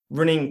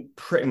running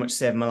pretty much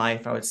saved my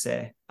life, I would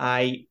say.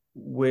 I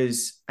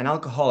was an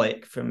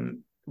alcoholic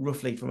from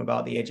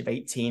about the age of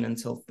 18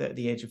 until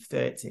the age of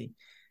 30.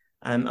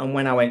 And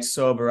when I went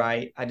sober,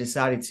 I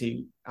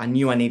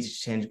knew I needed to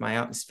change my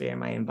atmosphere,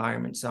 my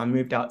environment. So I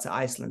moved out to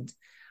Iceland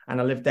and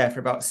I lived there for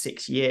about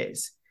 6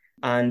 years.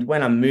 And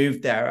when I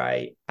moved there,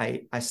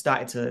 I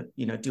started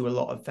to, do a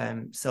lot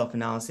of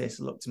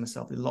self-analysis, look to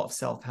myself, a lot of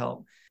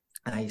self-help.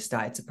 I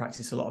started to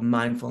practice a lot of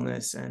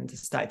mindfulness and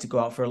started to go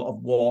out for a lot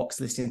of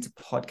walks, listening to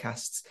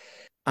podcasts.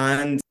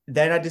 And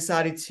then I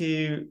decided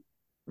to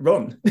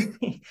run.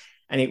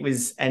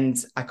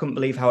 and I couldn't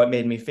believe how it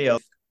made me feel.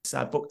 So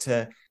I booked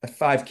a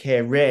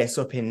 5K race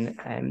up in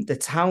the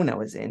town I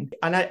was in,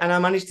 and I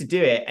managed to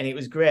do it, and it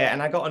was great.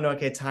 And I got an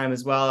okay time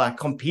as well. I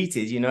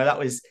competed, that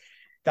was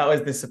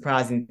the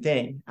surprising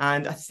thing.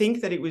 And I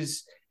think that it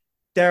was,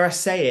 dare I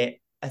say it,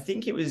 I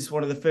think it was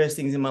one of the first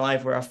things in my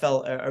life where I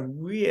felt a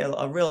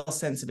real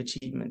sense of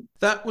achievement.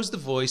 That was the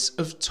voice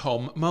of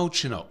Tom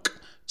Mulchinock.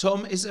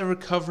 Tom is a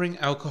recovering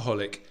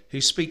alcoholic who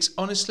speaks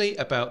honestly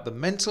about the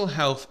mental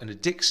health and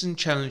addiction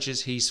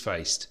challenges he's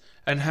faced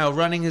and how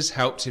running has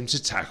helped him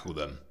to tackle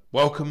them.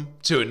 Welcome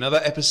to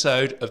another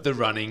episode of the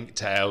Running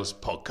Tales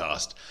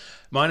podcast.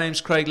 My name's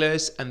Craig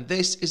Lewis, and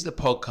this is the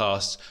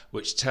podcast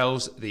which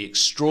tells the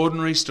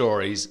extraordinary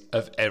stories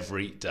of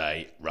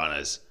everyday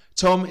runners.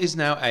 Tom is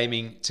now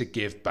aiming to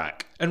give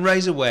back and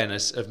raise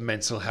awareness of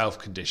mental health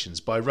conditions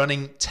by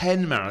running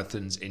 10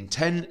 marathons in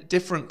 10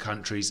 different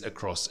countries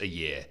across a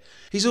year.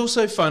 He's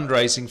also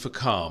fundraising for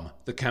Calm,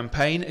 the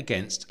campaign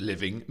against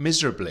living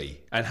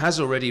miserably, and has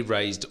already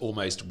raised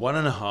almost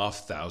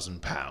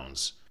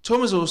 £1,500.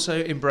 Tom has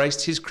also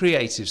embraced his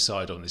creative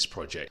side on this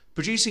project,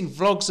 producing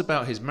vlogs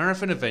about his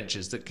marathon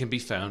adventures that can be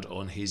found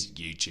on his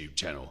YouTube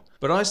channel.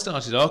 But I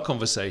started our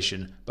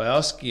conversation by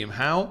asking him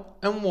how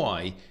and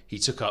why he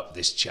took up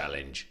this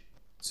challenge.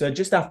 So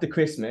just after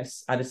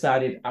Christmas, I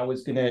decided I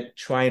was going to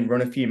try and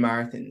run a few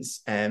marathons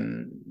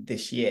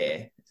this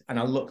year. And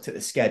I looked at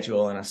the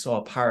schedule and I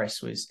saw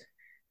Paris was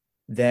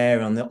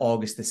there on the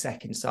August the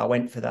 2nd. So I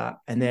went for that.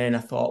 And then I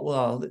thought,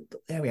 well,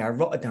 there we are,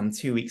 Rotterdam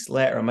 2 weeks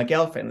later. And my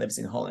girlfriend lives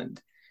in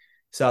Holland.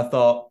 So I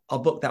thought I'll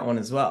book that one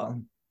as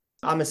well.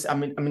 I'm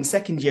in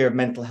second year of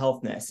mental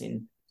health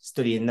nursing,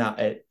 studying that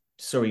at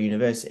Surrey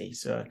University.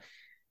 So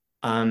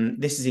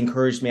this has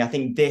encouraged me. I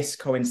think this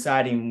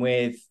coinciding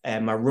with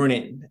my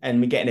running and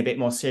me getting a bit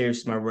more serious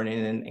with my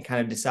running and kind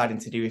of deciding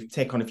to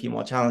take on a few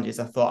more challenges,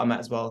 I thought I might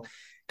as well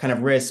kind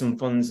of raise some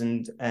funds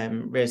and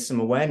raise some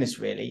awareness,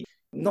 really.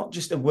 Not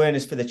just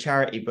awareness for the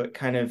charity, but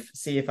kind of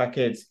see if I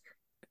could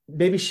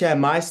maybe share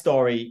my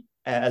story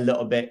a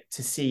little bit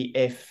to see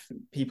if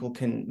people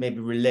can maybe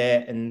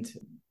relate and,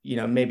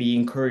 maybe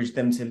encourage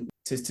them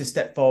to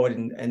step forward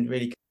and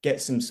really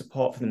get some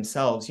support for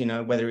themselves,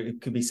 whether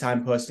it could be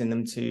signposting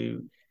them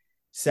to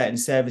certain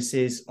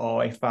services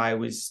or if I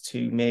was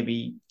to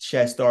maybe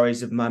share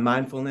stories of my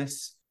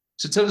mindfulness.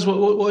 So tell us,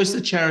 what is the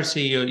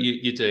charity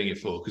you're doing it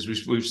for?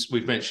 Because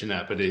we've mentioned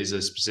that, but it is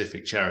a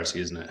specific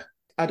charity, isn't it?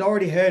 I'd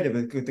already heard of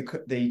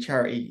the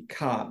charity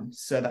CALM,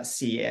 so that's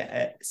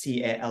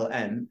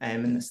CALM,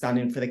 and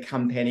standing for the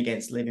Campaign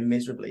Against Living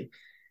Miserably.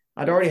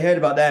 I'd already heard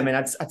about them, and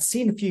I'd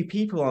seen a few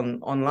people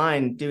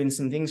online doing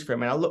some things for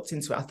them, and I looked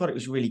into it. I thought it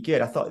was really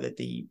good. I thought that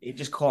it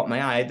just caught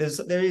my eye.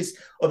 There is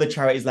other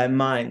charities like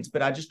Mind,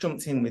 but I just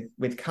jumped in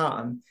with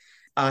CALM.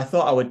 I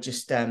thought I would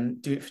just do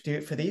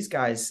it for these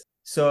guys.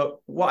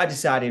 So what I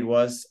decided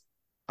was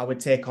I would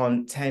take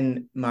on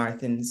 10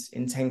 marathons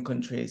in 10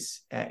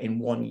 countries in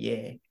 1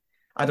 year.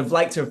 I'd have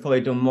liked to have probably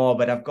done more,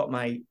 but I've got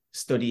my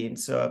studying.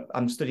 So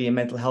I'm studying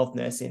mental health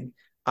nursing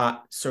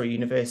at Surrey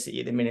University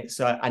at the minute.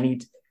 So I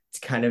need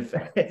to kind of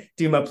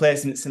do my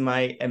placements and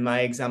my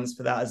exams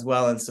for that as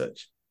well and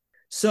such.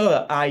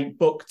 So I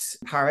booked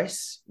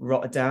Paris,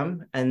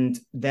 Rotterdam, and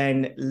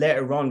then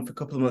later on, for a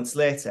couple of months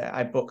later,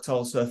 I booked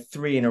also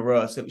 3 in a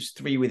row. So it was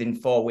 3 within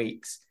 4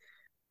 weeks.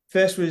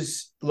 First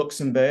was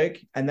Luxembourg,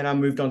 and then I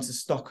moved on to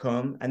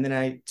Stockholm, and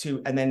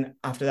then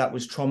after that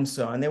was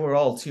Tromsø, and they were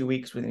all 2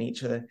 weeks within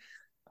each other.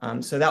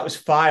 So that was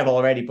 5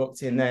 already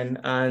booked in then,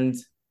 and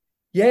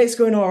yeah, it's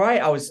going all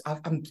right.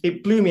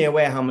 It blew me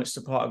away how much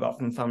support I got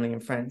from family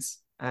and friends.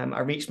 I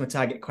reached my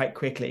target quite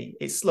quickly.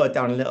 It slowed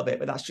down a little bit,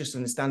 but that's just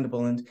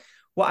understandable. And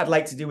what I'd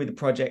like to do with the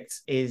project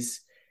is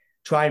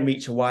try and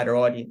reach a wider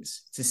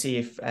audience to see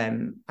if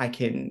I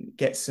can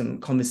get some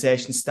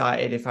conversation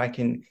started. If I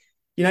can,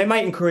 it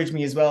might encourage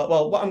me as well.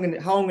 Well,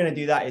 how I'm going to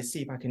do that is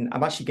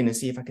I'm actually going to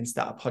see if I can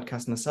start a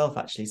podcast myself,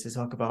 actually, to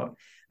talk about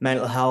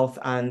mental health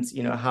and,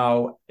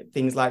 how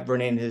things like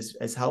running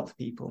has helped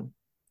people.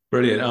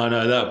 Brilliant. Oh,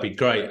 no, that would be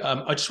great.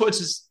 I just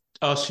wanted to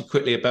ask you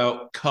quickly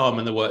about Calm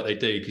and the work they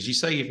do, because you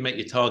say you've met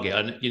your target,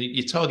 and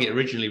your target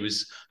originally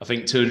was, I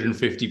think,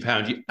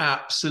 £250. You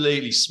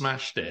absolutely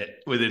smashed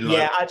it within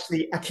Yeah,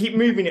 actually, I keep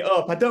moving it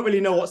up. I don't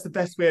really know what's the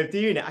best way of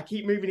doing it. I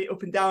keep moving it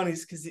up and down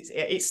is because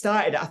it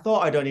started, I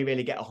thought I'd only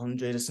really get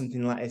 100 or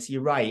something like this.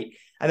 You're right.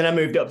 And then I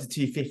moved it up to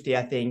 250,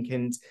 I think.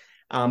 And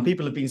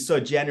people have been so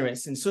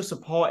generous and so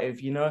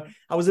supportive.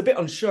 I was a bit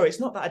unsure. It's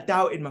not that I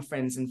doubted my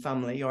friends and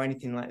family or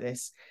anything like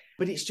this.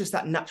 But it's just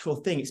that natural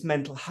thing. It's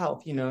mental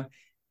health,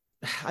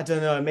 I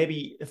don't know,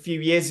 maybe a few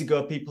years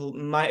ago, people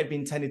might have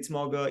been tended to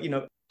more go,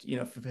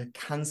 for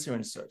cancer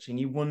and such. And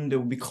you wonder,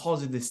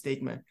 because of the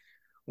stigma,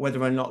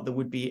 whether or not there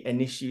would be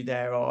an issue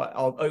there,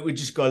 or it would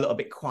just go a little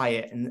bit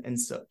quiet and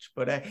such.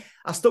 But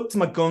I stuck to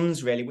my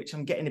guns, really, which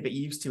I'm getting a bit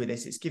used to with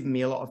this. It's given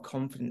me a lot of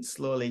confidence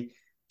slowly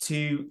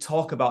to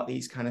talk about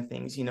these kind of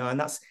things, and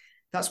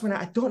that's when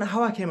I don't know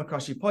how I came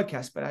across your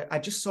podcast, but I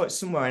just saw it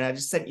somewhere and I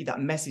just sent you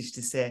that message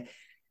to say,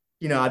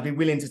 I'd be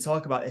willing to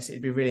talk about this.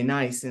 It'd be really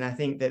nice. And I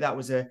think that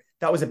was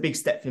a big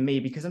step for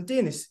me, because I'm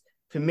doing this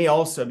for me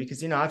also,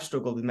 because, I've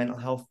struggled with mental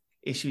health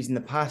issues in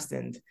the past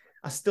and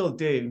I still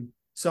do.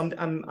 So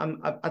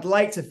I'd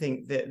like to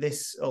think that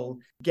this will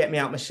get me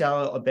out my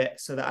shell a little bit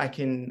so that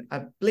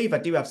I believe I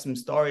do have some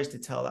stories to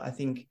tell that I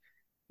think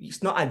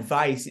it's not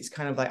advice. It's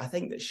kind of like, I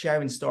think that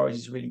sharing stories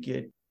is really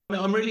good.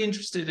 I'm really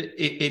interested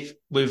if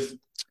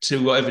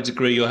to whatever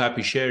degree you're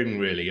happy sharing,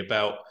 really,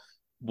 about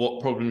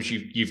what problems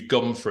you've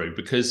gone through,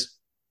 because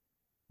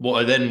what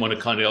I then want to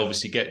kind of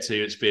obviously get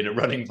to, it's being a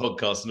running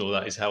podcast and all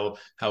that, is how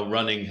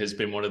running has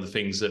been one of the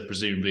things that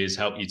presumably has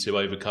helped you to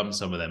overcome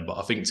some of them. But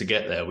I think to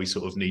get there, we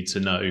sort of need to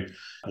know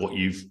what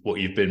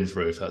you've been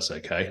through, if that's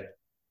okay.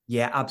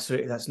 Yeah,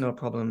 absolutely. That's no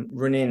problem.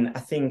 Running,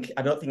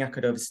 I don't think I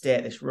could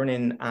overstate this.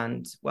 Running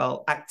and,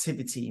 well,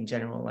 activity in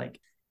general, like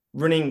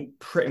running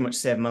pretty much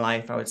saved my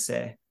life, I would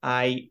say.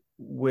 I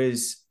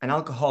was an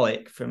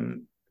alcoholic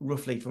from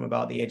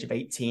about the age of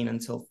 18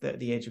 until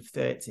the age of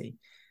 30.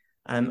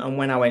 And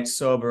when I went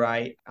sober,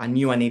 I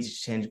knew I needed to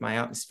change my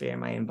atmosphere,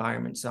 my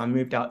environment. So I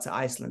moved out to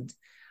Iceland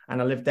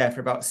and I lived there for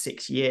about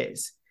 6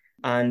 years.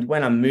 And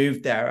when I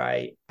moved there,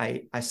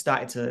 I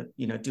started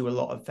to, do a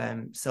lot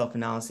of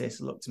self-analysis,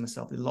 look to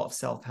myself, a lot of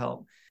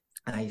self-help.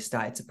 I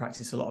started to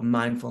practice a lot of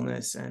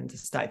mindfulness and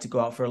started to go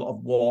out for a lot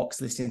of walks,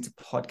 listening to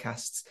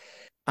podcasts.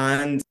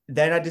 And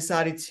then I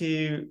decided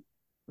to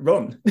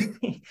run.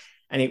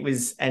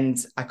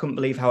 And I couldn't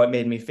believe how it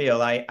made me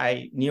feel.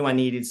 I knew I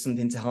needed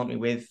something to help me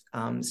with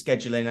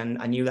scheduling,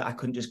 and I knew that I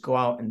couldn't just go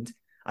out. And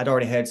I'd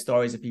already heard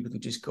stories of people who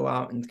just go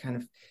out and kind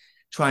of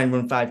try and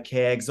run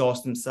 5K,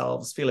 exhaust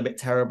themselves, feel a bit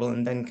terrible,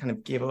 and then kind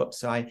of give up.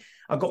 So I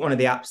got one of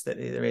the apps that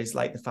there is,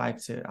 like the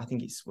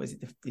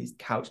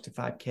Couch to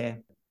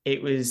 5K.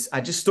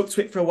 I just stuck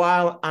to it for a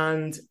while,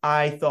 and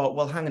I thought,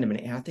 well, hang on a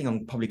minute, I think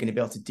I'm probably going to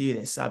be able to do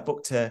this. So I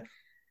booked a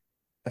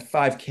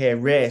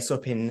 5K race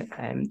up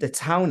in the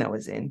town I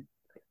was in,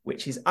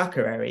 which is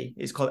Akureyri.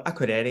 It's called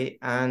Akureyri,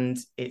 and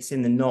it's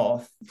in the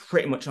north,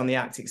 pretty much on the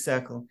Arctic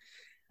Circle.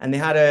 And they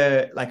had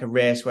a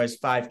race where it's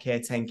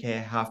 5K,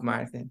 10K, half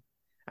marathon.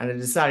 And I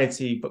decided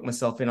to book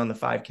myself in on the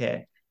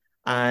 5K.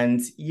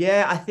 And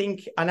yeah, I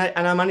think, and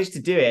I managed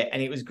to do it,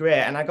 and it was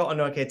great. And I got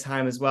an okay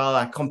time as well.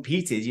 I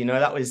competed,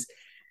 that was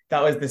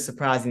the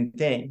surprising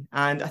thing.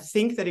 And I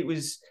think that it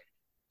was,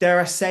 dare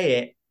I say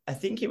it, I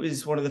think it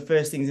was one of the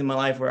first things in my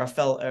life where I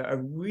felt a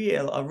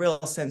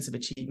real sense of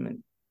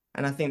achievement.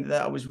 And I think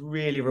that was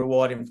really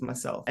rewarding for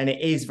myself. And it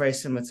is very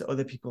similar to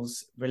other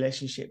people's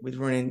relationship with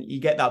running. You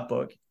get that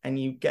bug and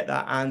you get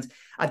that. And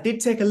I did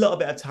take a little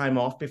bit of time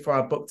off before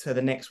I booked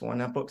the next one.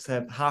 I booked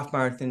a half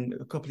marathon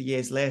a couple of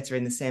years later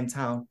in the same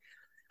town.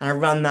 And I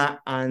ran that.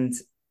 And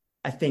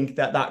I think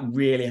that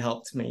really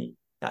helped me.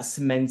 That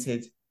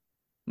cemented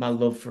my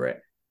love for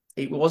it.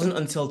 It wasn't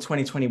until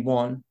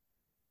 2021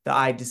 that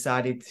I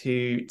decided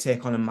to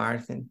take on a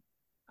marathon.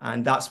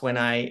 And that's when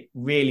I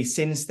really,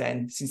 since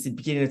the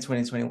beginning of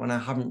 2021, I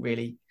haven't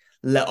really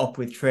let up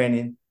with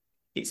training.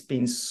 It's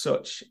been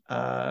such,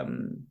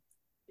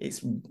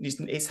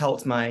 it's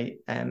helped my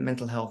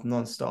mental health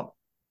nonstop.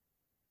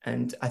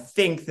 And I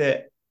think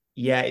that,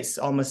 it's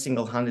almost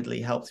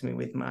single-handedly helped me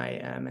with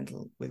my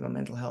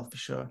mental health for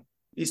sure.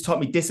 It's taught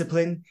me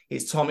discipline.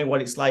 It's taught me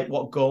what it's like,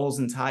 how goals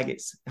and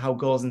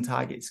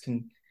targets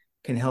can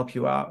help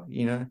you out,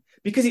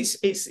 because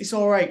it's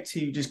all right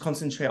to just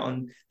concentrate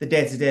on the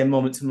day-to-day,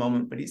 moment to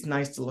moment, but it's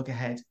nice to look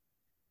ahead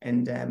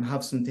and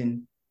have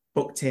something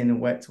booked in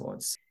and work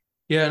towards.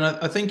 Yeah, and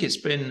I think it's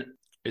been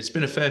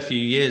a fair few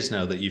years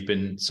now that you've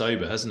been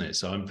sober, hasn't it?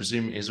 So I'm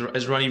presuming,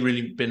 has running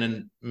really been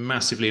a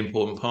massively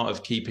important part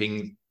of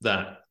keeping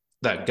that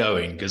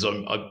going? Because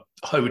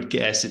I would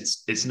guess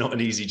it's not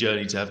an easy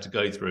journey to have to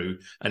go through,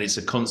 and it's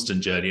a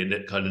constant journey, and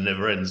it kind of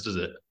never ends, does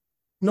it?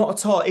 Not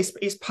at all.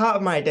 It's part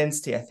of my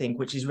identity, I think,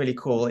 which is really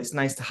cool. It's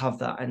nice to have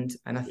that. And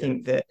I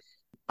think that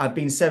I've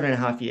been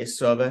 7.5 years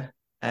sober.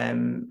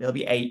 It'll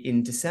be 8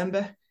 in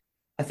December.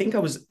 I think I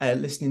was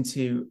listening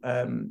to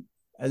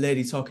a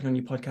lady talking on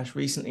your podcast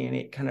recently, and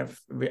it kind of,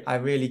 it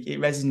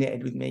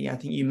resonated with me. I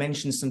think you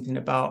mentioned something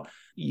about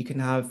you can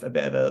have a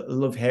bit of a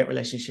love-hate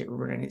relationship with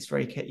running. It's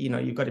very,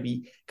 you've got to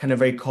be kind of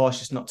very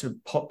cautious not to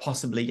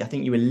possibly, I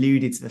think you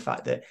alluded to the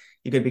fact that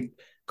you're going to be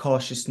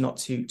cautious not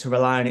to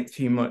rely on it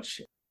too much.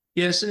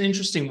 Yes, and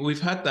interesting.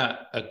 We've had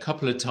that a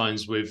couple of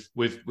times with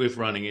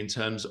running, in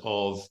terms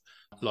of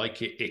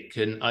like it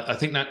can. I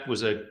think that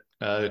was a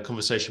a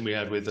conversation we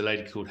had with a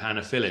lady called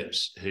Hannah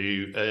Phillips,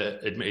 who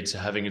admitted to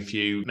having a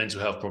few mental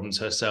health problems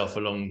herself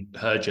along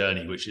her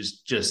journey, which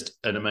is just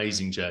an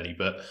amazing journey.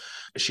 But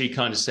she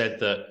kind of said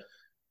that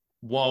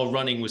while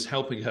running was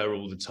helping her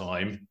all the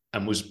time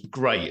and was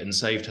great and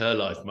saved her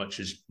life much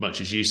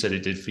as you said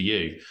it did for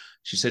you,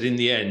 she said in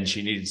the end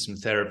she needed some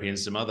therapy and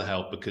some other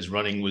help because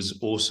running was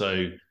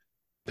also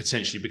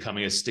potentially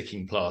becoming a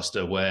sticking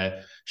plaster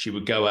where she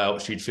would go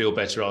out, she'd feel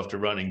better after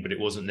running, but it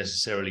wasn't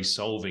necessarily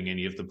solving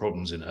any of the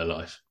problems in her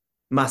life.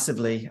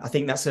 Massively. I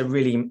think I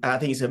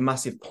think it's a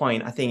massive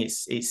point. I think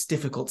it's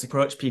difficult to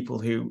approach people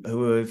who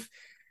have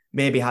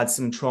maybe had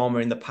some trauma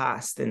in the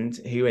past and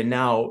who are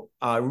now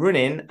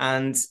running,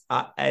 and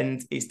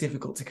it's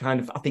difficult to kind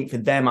of, I think for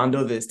them and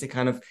others to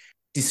kind of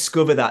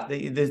discover that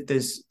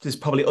there's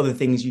probably other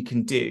things you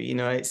can do. You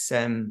know, it's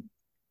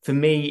for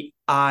me,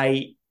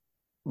 I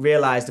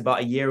realized about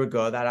a year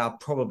ago that I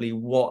probably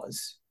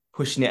was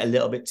pushing it a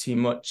little bit too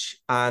much,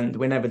 and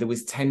whenever there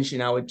was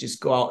tension, I would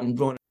just go out and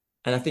run.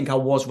 And I think I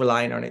was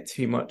relying on it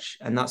too much.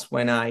 And that's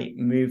when I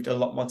moved a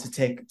lot more to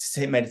take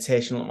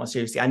meditation a lot more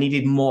seriously. I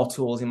needed more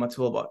tools in my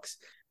toolbox.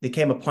 There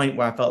came a point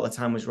where I felt the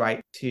time was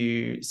right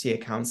to see a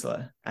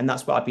counselor. And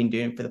that's what I've been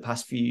doing for the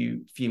past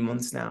few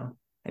months now.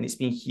 And it's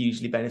been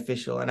hugely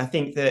beneficial. And I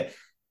think that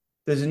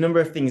there's a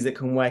number of things that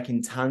can work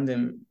in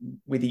tandem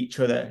with each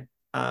other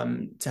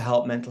to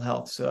help mental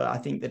health. So I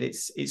think that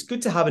it's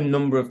good to have a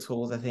number of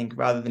tools, I think,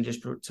 rather than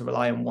just to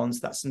rely on one. So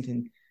that's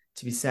something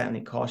to be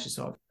certainly cautious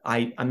of.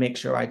 I make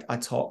sure I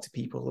talk to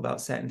people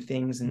about certain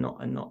things and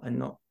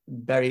not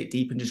bury it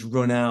deep and just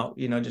run out,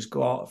 just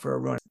go out for a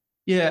run.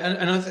 Yeah,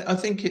 and I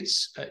think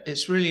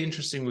it's really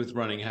interesting with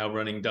running how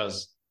running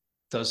does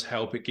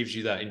help. It gives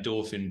you that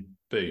endorphin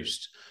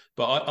boost.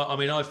 But I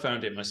mean, I've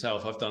found it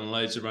myself. I've done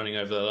loads of running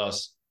over the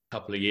last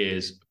couple of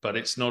years, but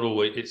it's not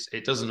always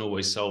it doesn't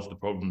always solve the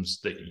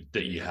problems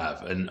that you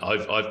have. And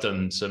I've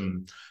done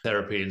some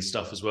therapy and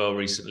stuff as well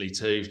recently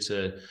too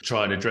to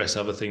try and address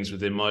other things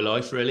within my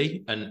life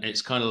really. And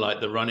it's kind of like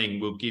the running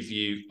will give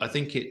you, I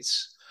think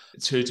it's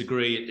to a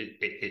degree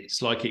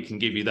it's like it can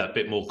give you that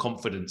bit more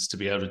confidence to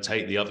be able to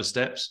take the other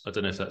steps. I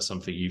don't know if that's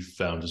something you've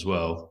found as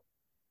well.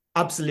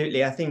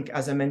 Absolutely. I think,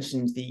 as I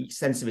mentioned, the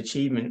sense of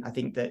achievement, I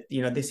think that,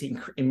 this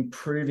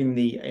improving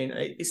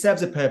it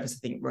serves a purpose, I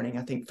think, running.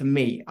 I think for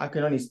me, I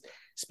can only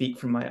speak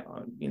from my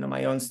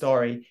own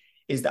story,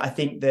 is that I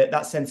think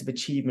that sense of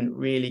achievement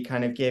really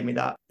kind of gave me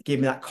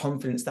that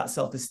confidence, that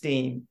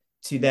self-esteem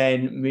to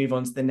then move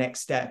on to the next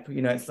step.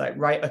 It's like,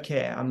 right,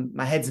 okay,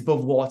 my head's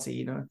above water,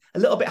 a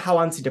little bit how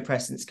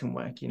antidepressants can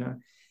work,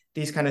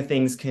 these kind of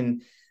things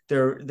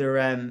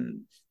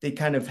they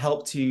kind of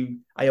help to,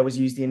 I always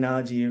use the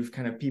analogy of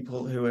kind of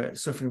people who are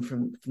suffering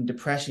from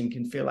depression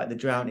can feel like they're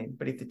drowning,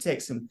 but if they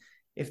take some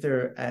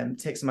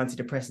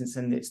antidepressants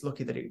and it's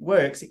lucky that it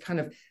works, it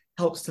kind of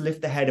helps to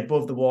lift the head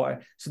above the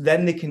water. So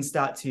then they can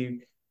start to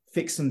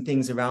fix some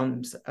things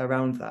around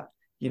that,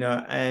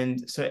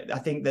 and so I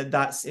think that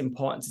that's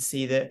important to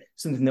see that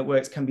something that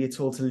works can be a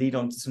tool to lead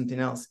on to something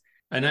else.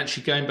 And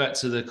actually going back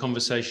to the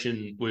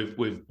conversation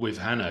with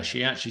Hannah,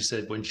 she actually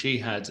said when she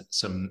had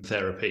some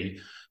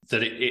therapy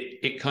that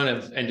it kind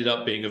of ended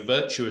up being a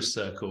virtuous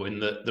circle in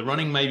that the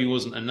running maybe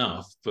wasn't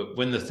enough, but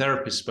when the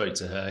therapist spoke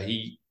to her,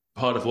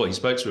 part of what he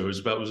spoke to her was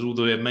all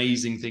the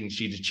amazing things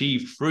she'd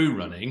achieved through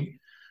running.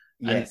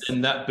 Yes.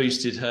 And that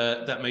boosted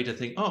her, that made her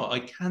think, oh, I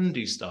can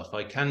do stuff.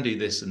 I can do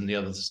this and the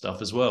other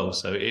stuff as well.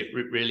 So it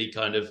really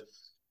kind of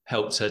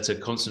helped her to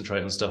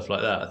concentrate on stuff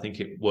like that. I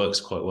think it works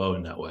quite well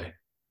in that way.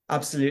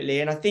 Absolutely.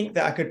 And I think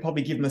that I could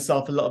probably give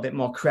myself a little bit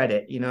more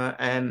credit,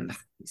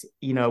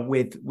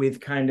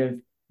 with kind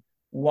of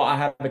what I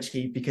have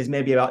achieved, because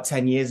maybe about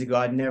 10 years ago,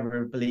 I'd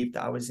never believed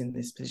that I was in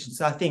this position.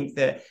 So I think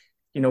that,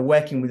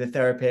 working with a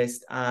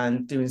therapist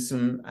and doing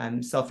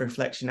some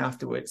self-reflection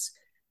afterwards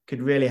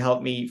could really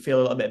help me feel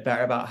a little bit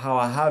better about how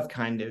I have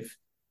kind of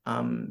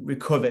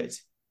recovered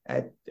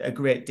a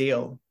great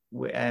deal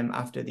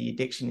after the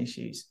addiction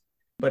issues.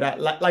 But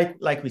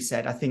like we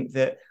said, I think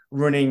that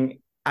running,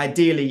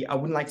 ideally, I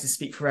wouldn't like to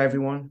speak for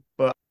everyone,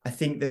 but I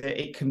think that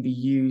it can be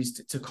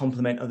used to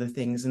complement other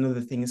things, and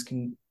other things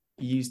can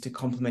be used to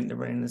complement the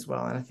running as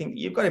well. And I think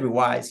you've got to be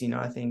wise.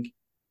 I think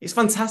it's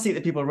fantastic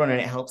that people run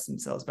and it helps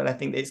themselves, but I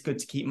think that it's good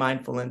to keep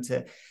mindful and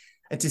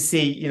to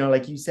see,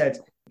 like you said,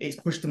 it's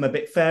pushed them a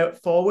bit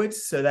forward.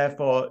 So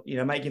therefore,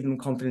 it might give them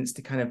confidence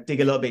to kind of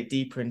dig a little bit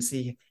deeper and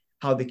see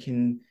how they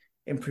can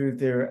improve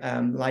their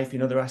life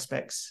in other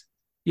aspects.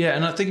 Yeah,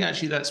 and I think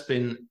actually that's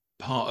been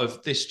part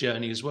of this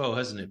journey as well,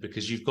 hasn't it?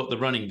 Because you've got the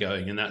running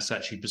going, and that's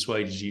actually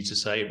persuaded you to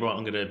say, right,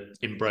 I'm going to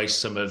embrace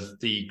some of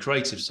the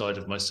creative side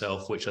of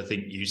myself, which I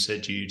think you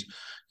said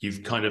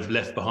you've kind of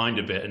left behind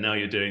a bit, and now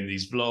you're doing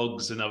these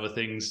vlogs and other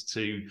things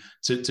to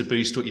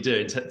boost what you're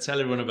doing. Tell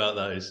everyone about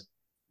those.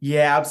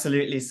 Yeah,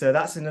 absolutely. So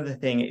that's another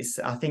thing.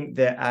 I think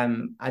that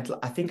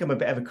I think I'm a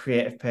bit of a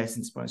creative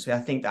person, to be honest with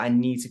you. I think that I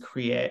need to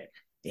create.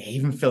 I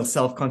even feel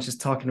self-conscious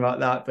talking about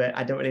that, but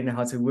I don't really know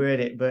how to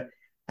word it. But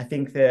I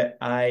think that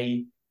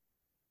I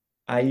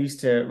I used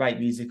to write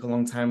music a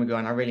long time ago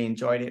and I really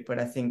enjoyed it, but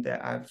I think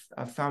that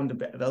I've found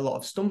a lot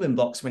of stumbling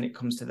blocks when it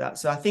comes to that.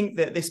 So I think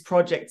that this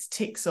project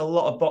ticks a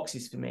lot of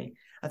boxes for me.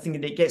 I think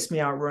that it gets me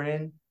out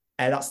running.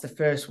 That's the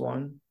first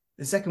one.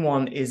 The second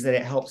one is that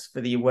it helps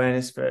for the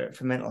awareness for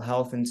mental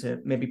health and to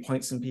maybe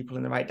point some people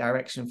in the right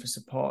direction for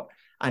support.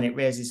 And it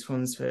raises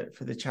funds for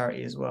the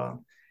charity as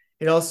well.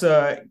 It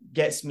also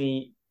gets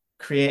me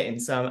creating.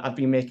 So I've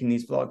been making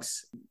these vlogs.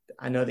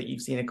 I know that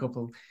you've seen a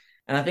couple.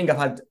 And I think I've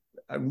had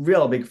a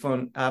real big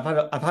fun. I've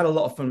had a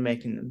lot of fun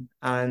making them.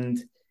 And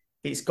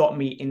it's got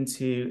me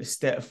into a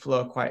state of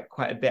flow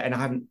quite a bit. And I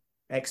haven't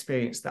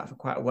experienced that for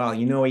quite a while.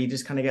 You know, where you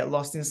just kind of get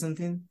lost in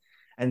something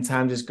and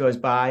time just goes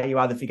by. You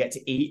either forget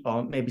to eat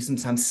or maybe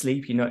sometimes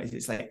sleep. You know,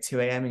 it's like 2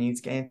 a.m. and you need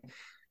to get in.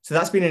 So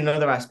that's been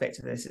another aspect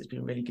of this. It's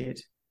been really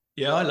good.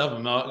 Yeah, I love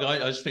them. I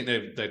just think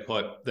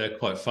they're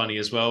quite funny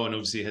as well, and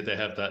obviously they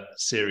have that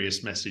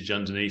serious message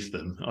underneath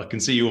them. I can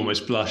see you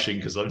almost blushing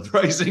because I'm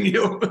praising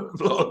your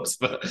vlogs,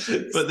 but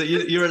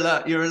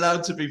you're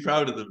allowed to be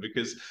proud of them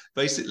because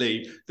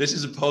basically this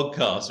is a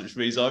podcast, which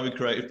means I'm a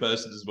creative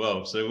person as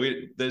well. So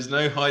there's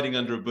no hiding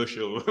under a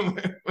bushel when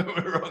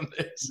we're on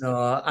this.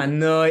 No, I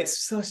know it's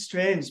so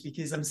strange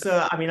because I'm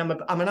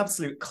an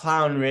absolute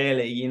clown,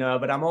 really, you know,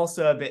 but I'm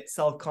also a bit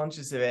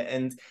self-conscious of it.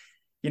 And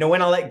you know,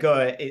 when I let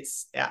go,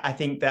 I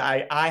think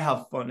that I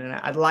have fun, and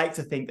I'd like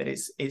to think that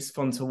it's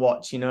fun to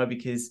watch, you know,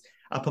 because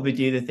I probably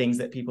do the things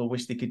that people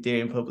wish they could do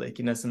in public,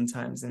 you know,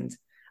 sometimes, and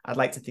I'd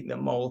like to think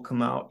that more will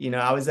come out. You know,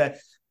 I was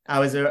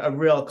a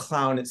real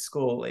clown at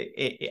school.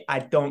 I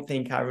don't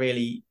think I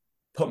really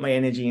put my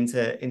energy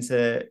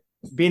into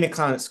being a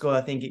clown at school.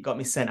 I think it got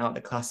me sent out of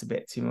the class a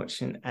bit too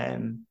much,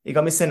 and it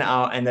got me sent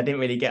out, and I didn't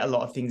really get a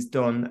lot of things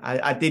done.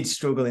 I did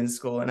struggle in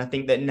school, and I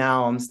think that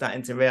now I'm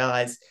starting to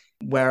realize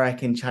where I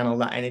can channel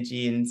that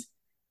energy and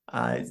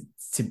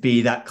to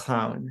be that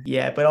clown.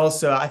 Yeah, but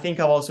also I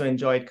think I've also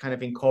enjoyed kind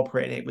of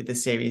incorporating it with the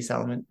serious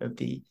element of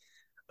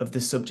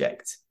the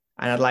subject.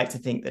 And I'd like to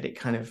think that it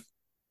kind of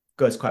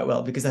goes quite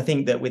well, because I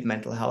think that with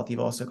mental health, you've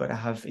also got to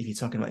have, if you're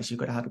talking about this, you've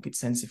got to have a good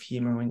sense of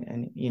humor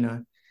and you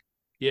know.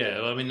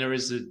 Yeah, I mean, there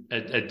is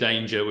a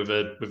danger with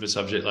a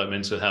subject like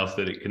mental health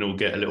that it can all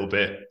get a little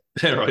bit,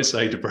 dare I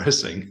say,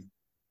 depressing.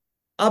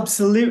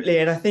 Absolutely.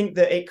 And I think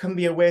that it can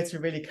be a way to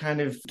really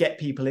kind of get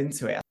people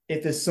into it.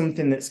 If there's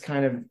something that's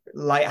kind of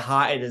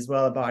lighthearted as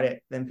well about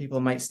it, then people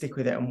might stick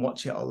with it and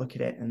watch it or look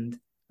at it. And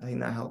I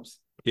think that helps.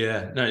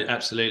 Yeah, no,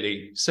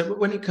 absolutely. So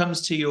when it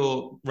comes to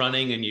your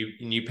running and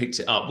you picked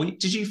it up,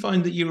 did you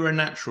find that you were a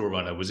natural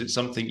runner? Was it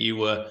something you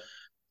were,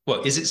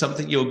 is it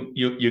something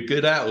you're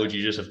good at, or do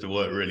you just have to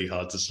work really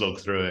hard to slog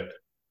through it?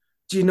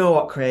 Do you know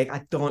what, Craig?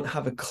 I don't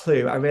have a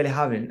clue. I really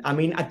haven't. I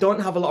mean, I don't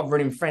have a lot of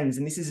running friends.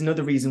 And this is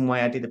another reason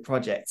why I did the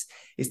project,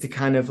 is to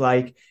kind of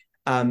like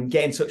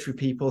get in touch with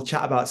people,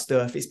 chat about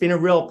stuff. It's been a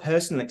real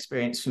personal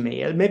experience for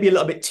me. Maybe a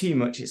little bit too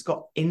much. It's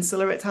got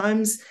insular at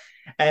times.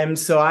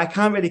 So I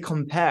can't really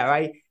compare.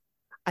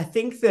 I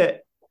think that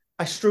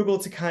I struggle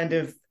to kind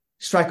of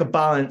strike a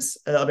balance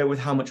a little bit with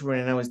how much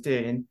running I was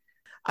doing.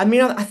 I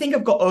mean, I think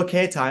I've got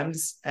okay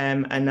times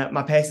and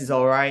my pace is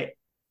all right.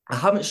 I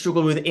haven't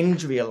struggled with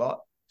injury a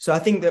lot. So I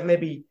think that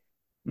maybe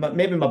my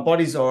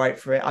body's all right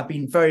for it. I've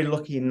been very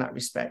lucky in that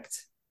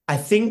respect. I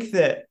think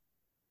that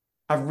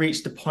I've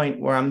reached a point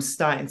where I'm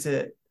starting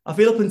to, I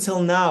feel up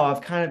until now,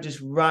 I've kind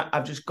of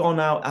I've just gone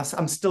out.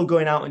 I'm still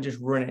going out and just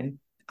running.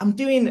 I'm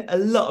doing a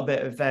little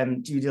bit of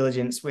due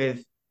diligence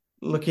with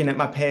looking at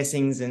my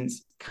pacings and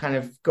kind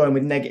of going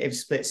with negative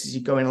splits as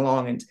you're going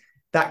along and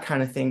that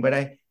kind of thing. But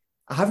I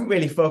haven't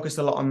really focused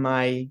a lot on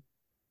my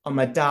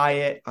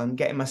diet, on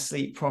getting my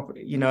sleep proper,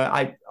 you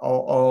know,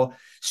 or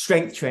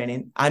strength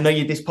training. I know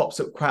this pops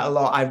up quite a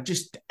lot. I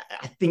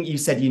think you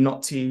said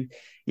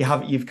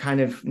you've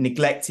kind of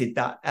neglected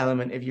that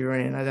element of your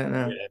running. I don't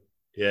know.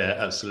 Yeah,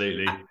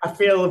 absolutely. I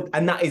feel,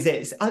 and that is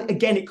it.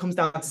 Again, it comes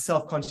down to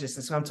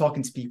self-consciousness. When I'm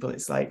talking to people,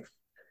 it's like,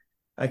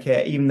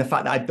 okay, even the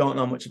fact that I don't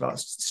know much about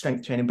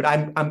strength training, but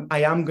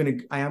I am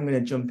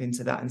gonna jump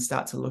into that and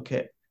start to look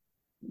at,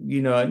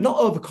 you know, not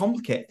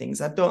overcomplicate things.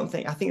 I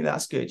think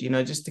that's good, you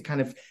know, just to kind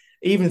of,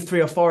 even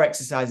 3 or 4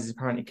 exercises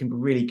apparently can be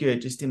really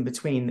good just in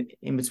between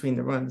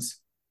the runs.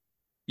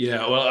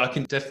 Yeah, well, I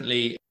can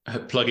definitely,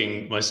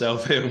 plugging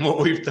myself here and what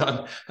we've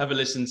done, have a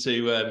listen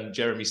to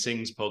Jeremy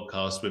Singh's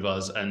podcast with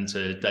us and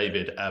to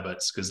David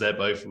Abbott's, because they're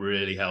both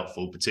really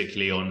helpful,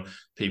 particularly on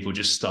people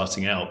just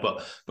starting out.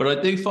 But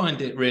I do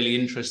find it really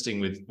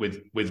interesting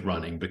with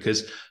running,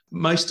 because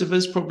most of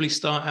us probably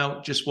start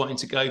out just wanting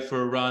to go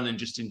for a run and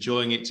just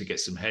enjoying it, to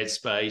get some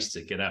headspace,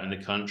 to get out in the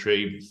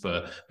country,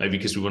 for maybe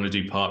because we want to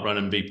do part run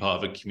and be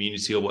part of a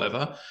community or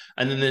whatever.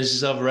 And then there's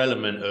this other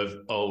element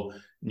of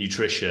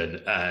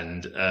nutrition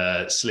and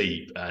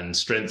sleep and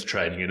strength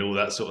training and all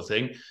that sort of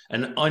thing.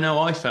 And I know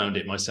I found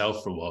it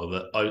myself for a while,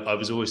 that I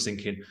was always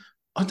thinking,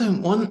 I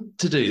don't want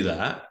to do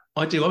that.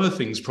 I do other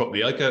things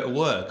properly. I go to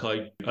work.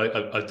 I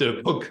do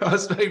a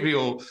podcast maybe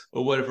or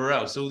whatever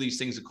else. All these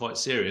things are quite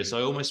serious.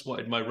 I almost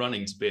wanted my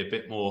running to be a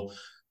bit more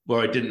where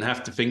I didn't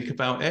have to think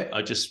about it.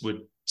 I just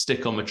would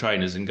stick on my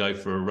trainers and go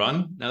for a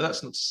run. Now,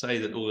 that's not to say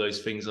that all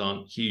those things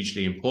aren't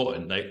hugely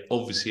important. They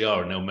obviously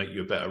are, and they'll make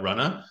you a better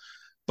runner.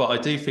 But I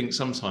do think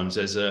sometimes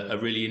there's a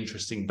really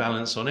interesting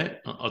balance on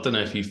it. I don't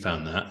know if you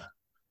found that.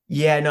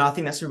 Yeah, no, I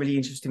think that's a really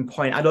interesting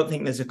point. I don't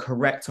think there's a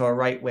correct or a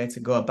right way to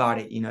go about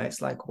it. You know, it's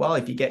like, well,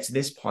 if you get to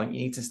this point, you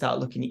need to start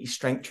looking at your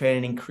strength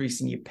training,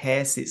 increasing your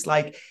pace. It's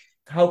like,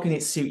 how can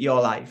it suit your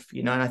life?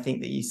 You know, and I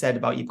think that you said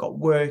about you've got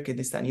work and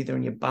this, that, and the other,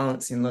 and you're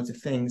balancing loads of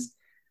things.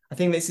 I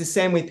think it's the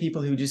same with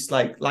people who just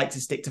like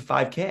to stick to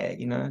 5K,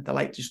 you know, they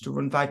like just to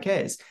run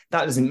 5Ks.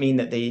 That doesn't mean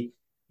that they,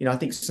 you know, I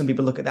think some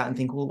people look at that and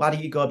think, well, why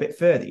don't you go a bit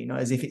further, you know,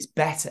 as if it's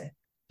better.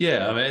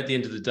 Yeah, I mean, at the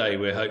end of the day,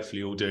 we're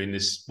hopefully all doing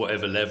this,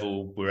 whatever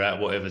level we're at,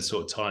 whatever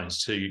sort of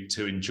times,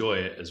 to enjoy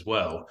it as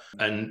well.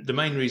 And the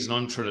main reason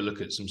I'm trying to look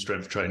at some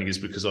strength training is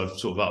because I've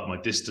sort of upped my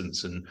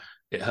distance, and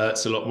it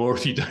hurts a lot more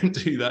if you don't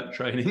do that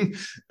training.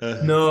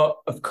 No,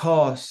 of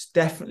course,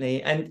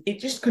 definitely, and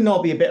it just can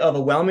all be a bit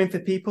overwhelming for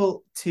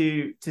people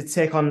to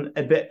take on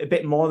a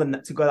bit more than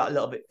that, to go that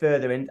little bit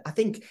further. And I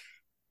think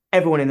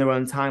everyone in their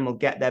own time will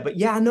get there. But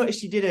yeah, I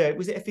noticed you did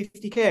was it a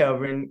 50K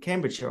over in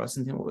Cambridgeshire or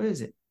something? What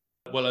was it?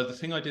 Well, the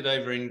thing I did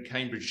over in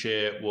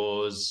Cambridgeshire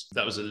was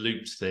a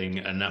looped thing,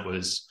 and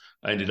I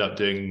ended up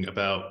doing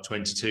about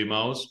 22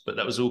 miles, but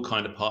that was all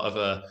kind of part of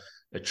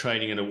a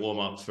training and a warm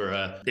up for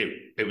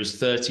it was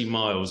 30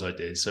 miles I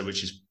did, so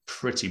which is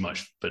pretty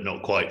much, but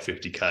not quite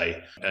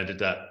 50K. I did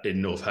that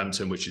in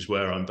Northampton, which is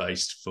where I'm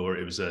based for.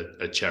 It was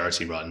a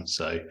charity run.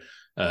 So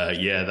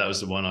yeah, that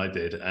was the one I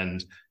did.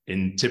 And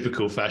in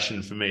typical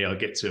fashion for me, I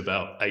get to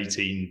about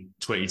 18,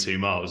 22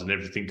 miles and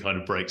everything kind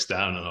of breaks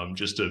down and I'm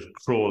just a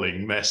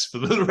crawling mess for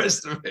the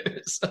rest of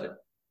it. So.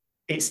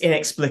 It's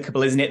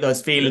inexplicable, isn't it?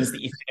 Those feelings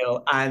that you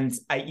feel, and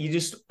you're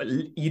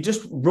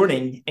just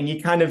running, and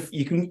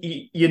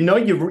you know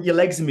your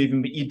legs are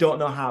moving, but you don't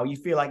know how. You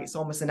feel like it's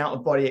almost an out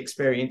of body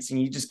experience,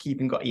 and you just keep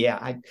and go.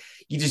 Yeah,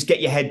 you just get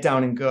your head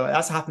down and go.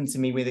 That's happened to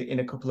me in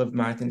a couple of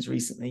marathons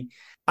recently.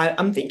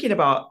 I'm thinking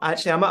about,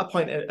 actually, I'm at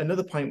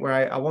another point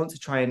where I want to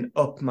try and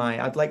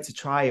I'd like to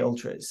try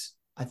ultras.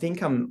 I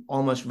think I'm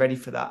almost ready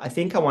for that. I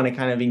think I want to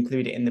kind of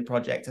include it in the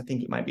project. I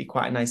think it might be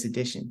quite a nice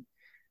addition.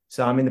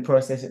 So I'm in the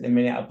process at the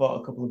minute. I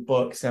bought a couple of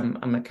books. I'm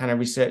kind of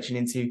researching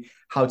into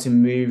how to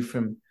move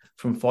from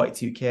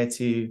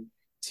 42K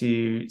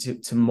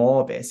to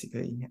more,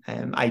 basically.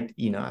 Like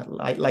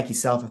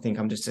yourself, I think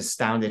I'm just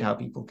astounded how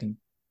people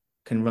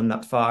can run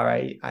that far.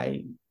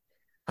 I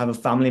have a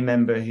family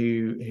member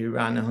who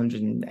ran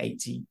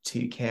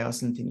 182K or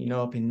something, you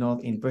know, up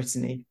in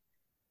Brittany,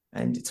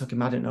 and it took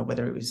him, I don't know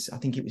whether I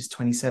think it was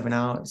 27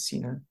 hours,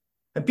 you know.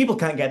 And people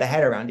can't get their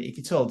head around it. If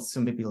you told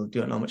some people who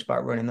don't know much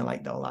about running, they're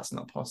like, "No, that's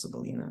not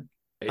possible," you know.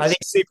 I think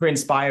it's super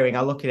inspiring.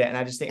 I look at it and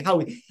I just think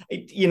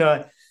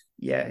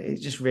it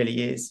just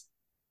really is.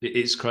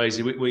 It's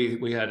crazy.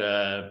 We had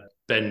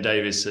Ben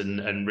Davis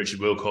and Richard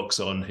Wilcox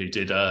on, who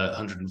did a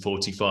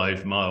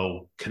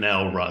 145-mile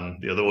canal run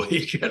the other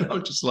week, and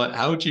I'm just like,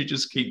 how do you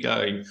just keep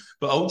going?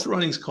 But ultra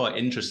running is quite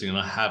interesting, and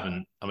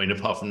I mean,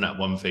 apart from that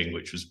one thing,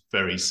 which was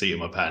very seat in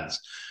my pants,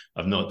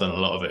 I've not done a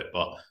lot of it,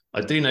 but I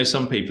do know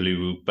some people who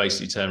will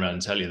basically turn around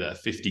and tell you that a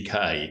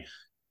 50K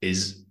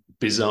is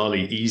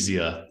bizarrely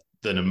easier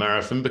than a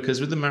marathon,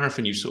 because with the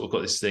marathon, you've sort of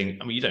got this thing.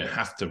 I mean, you don't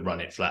have to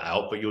run it flat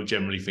out, but you'll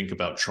generally think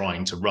about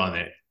trying to run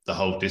it the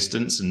whole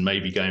distance and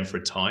maybe going for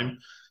a time.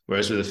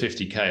 Whereas with a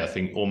 50K, I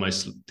think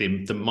almost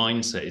the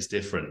mindset is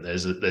different.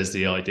 There's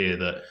the idea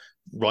that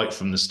right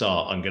from the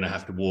start, I'm going to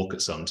have to walk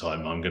at some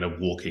time. I'm going to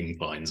walk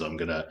inclines. I'm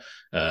going to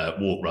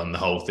run the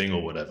whole thing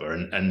or whatever.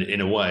 And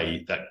in a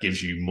way, that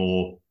gives you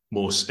more,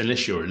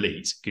 unless you're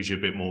elite, gives you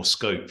a bit more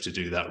scope to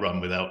do that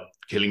run without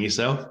killing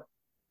yourself.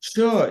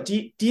 Sure. Do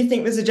you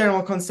think there's a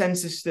general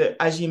consensus that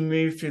as you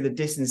move through the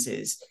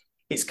distances,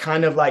 it's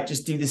kind of like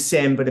just do the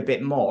same but a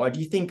bit more? Or do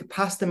you think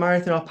past the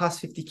marathon or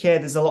past 50K,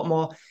 there's a lot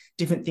more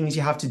different things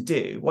you have to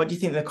do? What do you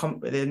think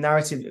the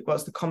narrative?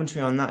 What's the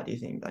commentary on that? Do you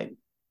think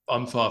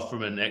I'm far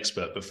from an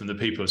expert, but from the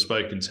people I've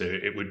spoken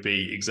to, it would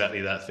be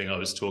exactly that thing I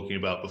was talking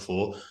about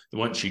before.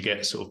 Once you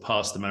get sort of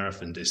past the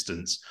marathon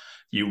distance,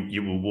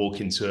 you will walk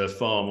into a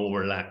far more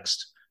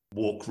relaxed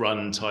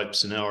walk-run type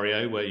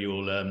scenario where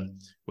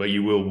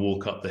you will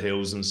walk up the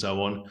hills and so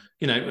on.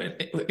 You know,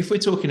 if we're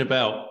talking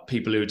about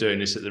people who are doing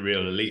this at the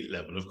real elite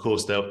level, of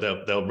course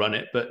they'll run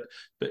it, but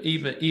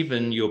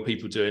even your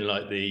people doing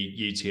like the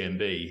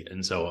UTMB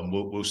and so on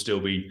will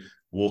still be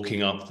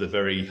walking up the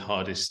very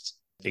hardest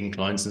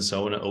inclines and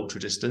so on at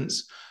ultra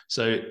distance.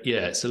 So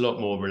yeah, it's a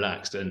lot more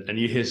relaxed, and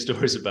you hear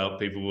stories about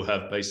people will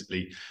have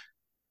basically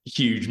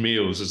huge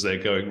meals as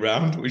they're going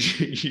round, which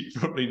you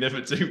probably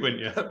never do when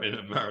you're having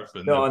a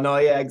marathon. No,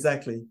 yeah,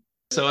 exactly.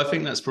 So I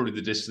think that's probably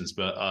the distance,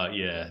 but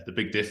yeah, the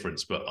big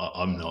difference. But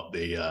I'm not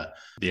the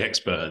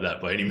expert at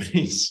that by any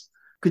means.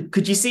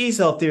 Could you see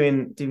yourself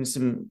doing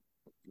some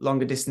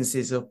longer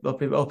distances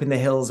up in the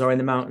hills or in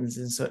the mountains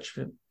and such?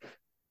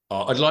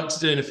 I'd like to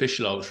do an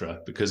official ultra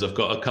because I've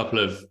got a couple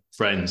of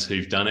friends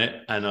who've done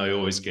it, and I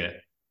always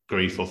get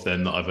grief off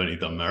them that I've only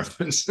done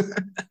marathons.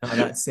 Oh,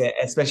 that's it.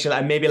 Especially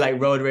like maybe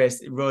like road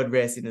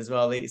racing as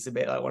well. It's a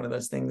bit like one of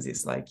those things.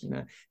 It's like,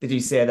 they do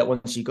say that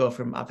once you go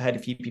from, I've heard a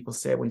few people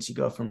say once you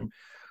go from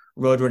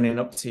road running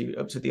up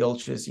to the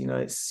ultras,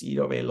 it's, you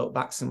don't really look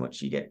back so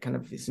much. You get kind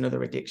of, it's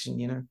another addiction,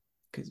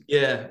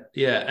 Yeah,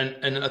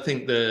 and I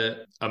think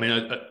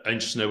I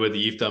just know whether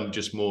you've done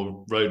just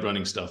more road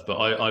running stuff, but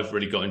I've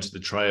really got into the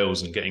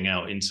trails and getting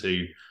out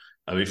into.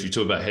 I mean, if you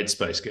talk about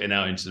headspace, getting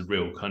out into the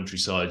real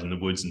countryside and the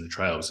woods and the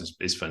trails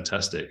is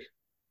fantastic.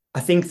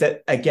 I think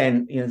that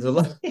again, there's a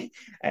lot.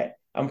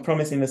 I'm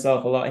promising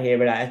myself a lot here,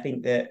 but I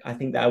think that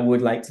I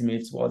would like to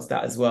move towards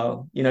that as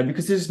well.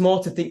 Because there's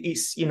more to think.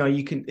 It's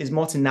there's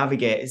more to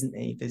navigate, isn't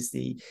there? There's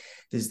the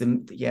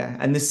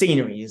and the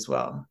scenery as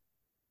well.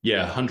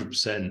 Yeah,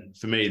 100%.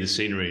 For me, the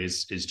scenery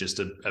is just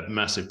a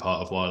massive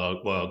part of why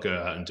I'll go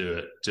out and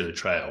do a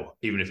trail,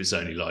 even if it's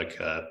only like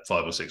 5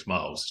 or 6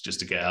 miles,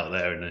 just to get out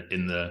there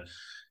in the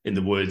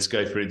woods,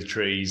 go through the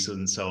trees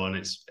and so on.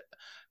 It's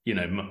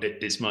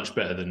it's much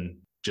better than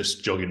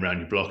just jogging around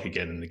your block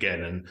again and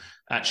again. And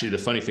actually, the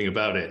funny thing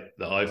about it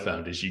that I've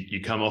found is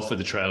you come off of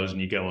the trails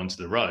and you go onto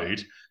the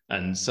road,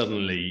 and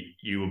suddenly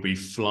you will be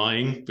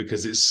flying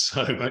because it's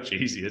so much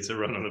easier to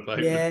run on a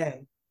pavement. Yeah.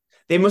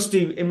 It must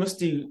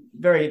do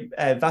very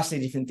vastly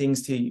different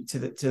things to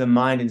the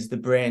mind and to the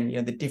brain.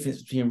 The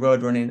difference between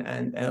road running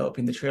and up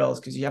in the trails,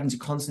 because you're having to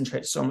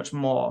concentrate so much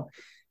more.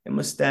 It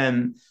must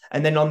and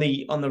then on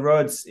the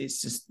roads,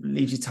 it's just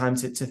leaves you time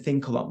to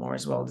think a lot more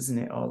as well, doesn't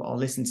it? Or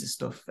listen to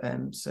stuff.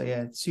 So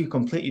yeah, 2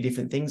 completely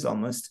different things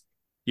almost.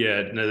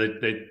 Yeah, no,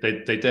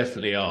 they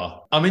definitely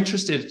are. I'm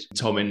interested,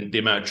 Tom, in the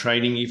amount of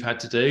training you've had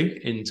to do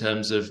in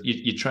terms of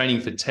you're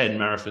training for 10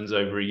 marathons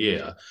over a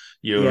year.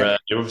 You're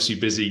obviously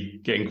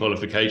busy getting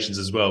qualifications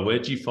as well. Where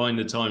do you find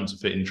the time to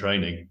fit in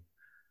training?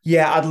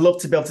 Yeah, I'd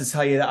love to be able to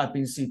tell you that I've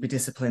been super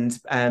disciplined.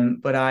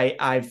 But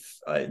I've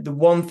the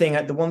one thing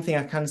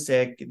I can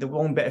say, the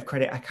one bit of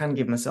credit I can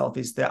give myself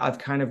is that I've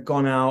kind of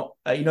gone out.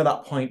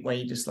 That point where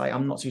you're just like,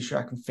 I'm not too sure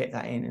I can fit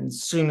that in. And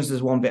as soon as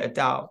there's one bit of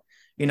doubt,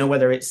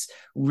 whether it's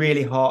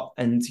really hot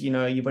and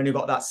you've only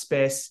got that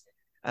space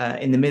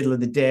in the middle of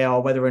the day,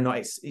 or whether or not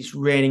it's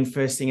raining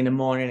first thing in the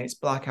morning, it's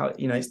blackout,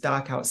 it's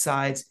dark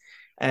outside.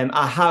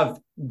 I have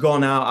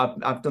gone out.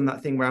 I've done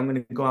that thing where I'm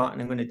going to go out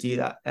and I'm going to do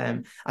that.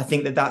 I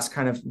think that's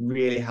kind of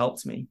really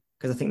helped me,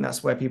 because I think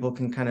that's where people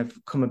can kind of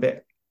come a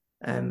bit,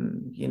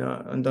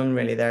 undone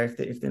really there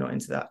if they're not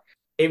into that.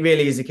 It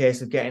really is a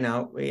case of getting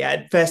out.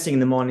 Yeah, first thing in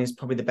the morning is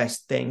probably the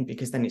best thing,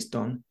 because then it's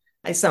done.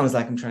 It sounds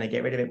like I'm trying to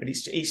get rid of it, but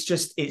it's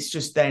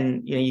just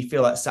then you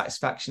feel that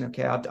satisfaction.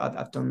 Okay,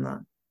 I've done that.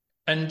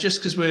 And just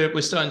because we're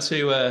starting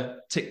to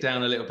tick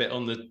down a little bit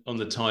on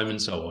the time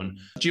and so on,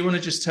 do you want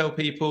to just tell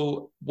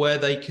people where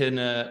they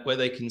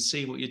can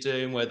see what you're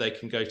doing, where they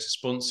can go to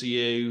sponsor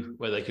you,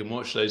 where they can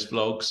watch those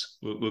vlogs?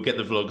 We'll get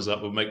the vlogs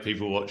up. We'll make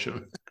people watch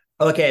them.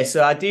 Okay,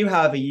 so I do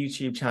have a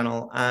YouTube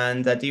channel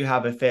and I do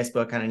have a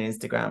Facebook and an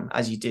Instagram,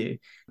 as you do.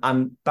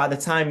 By the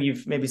time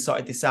you've maybe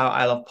sorted this out,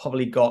 I'll have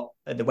probably got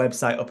the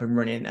website up and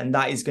running, and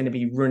that is going to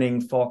be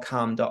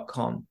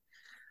runningforcalm.com.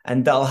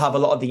 And that'll have a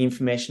lot of the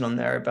information on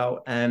there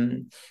about a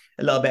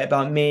little bit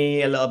about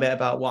me, a little bit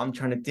about what I'm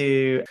trying to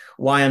do,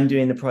 why I'm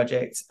doing the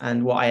project,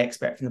 and what I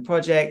expect from the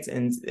project,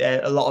 and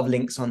a lot of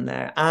links on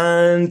there.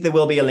 And there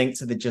will be a link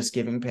to the Just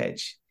Giving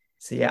page.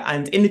 So yeah,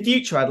 and in the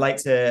future, I'd like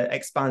to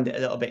expand it a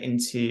little bit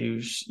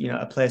into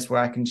a place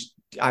where I can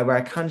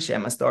share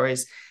my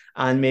stories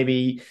and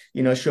maybe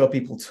show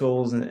people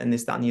tools and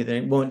this, that, and the other.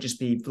 It won't just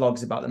be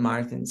vlogs about the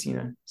marathons,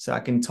 So I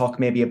can talk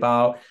maybe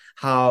about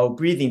how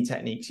breathing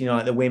techniques,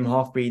 like the Wim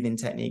Hof breathing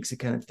techniques, and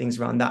kind of things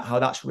around that, how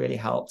that's really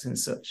helped and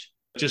such.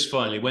 Just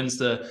finally, when's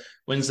the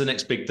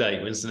next big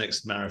date? When's the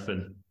next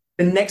marathon?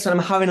 The next one,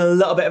 I'm having a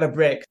little bit of a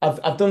break.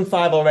 I've done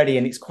 5 already,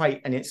 and it's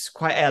quite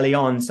early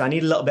on, so I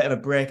need a little bit of a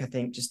break, I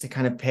think, just to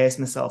kind of pace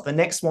myself. The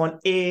next one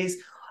is,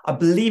 I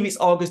believe it's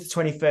August the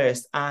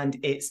 21st, and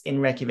it's in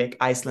Reykjavik,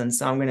 Iceland.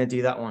 So I'm going to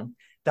do that one.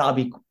 That'll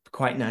be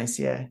quite nice,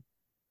 yeah.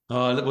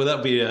 Oh, well,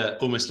 that'll be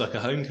almost like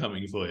a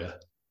homecoming for you.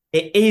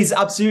 It is,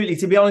 absolutely.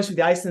 To be honest with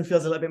you, Iceland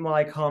feels a little bit more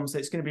like home, so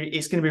it's going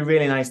to be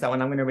really nice, that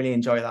one. I'm going to really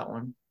enjoy that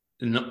one.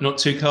 Not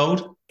too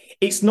cold?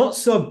 It's not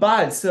so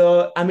bad.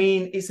 So, I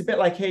mean, it's a bit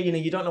like, hey,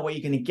 you don't know what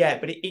you're going to get,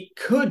 but it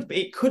could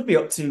be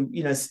up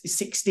to,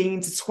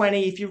 16 to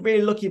 20 if you're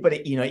really lucky, but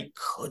it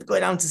could go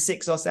down to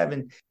 6 or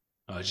 7.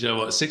 Oh, do you know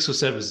what? 6 or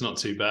 7 is not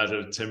too bad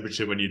of a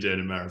temperature when you're doing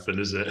a marathon,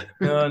 is it?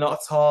 No, not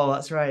at all.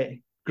 That's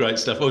right. Great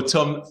stuff. Well,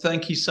 Tom,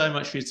 thank you so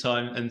much for your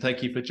time, and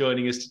thank you for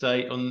joining us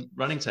today on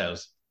Running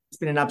Tales. It's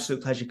been an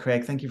absolute pleasure,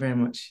 Craig. Thank you very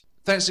much.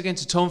 Thanks again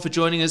to Tom for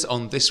joining us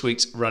on this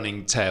week's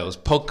Running Tales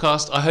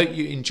podcast. I hope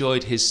you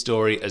enjoyed his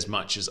story as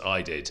much as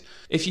I did.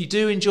 If you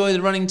do enjoy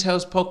the Running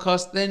Tales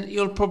podcast, then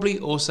you'll probably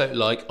also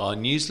like our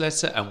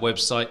newsletter and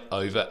website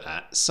over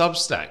at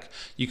Substack.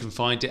 You can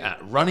find it at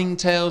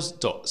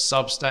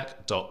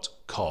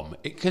runningtales.substack.com.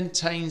 It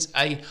contains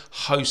a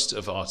host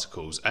of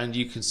articles, and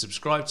you can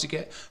subscribe to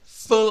get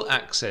full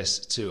access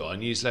to our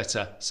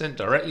newsletter sent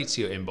directly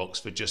to your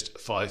inbox for just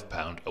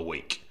 £5 a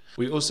week.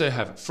 We also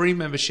have free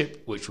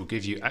membership, which will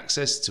give you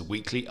access to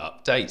weekly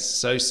updates.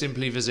 So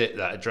simply visit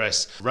that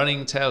address,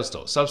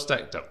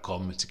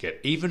 runningtales.substack.com, to get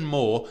even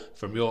more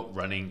from your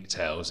Running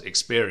Tales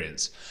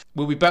experience.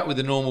 We'll be back with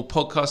a normal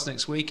podcast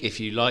next week. If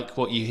you like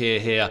what you hear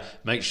here,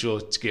 make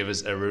sure to give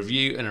us a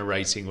review and a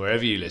rating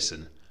wherever you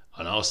listen.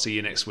 And I'll see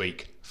you next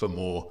week for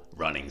more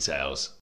Running Tales.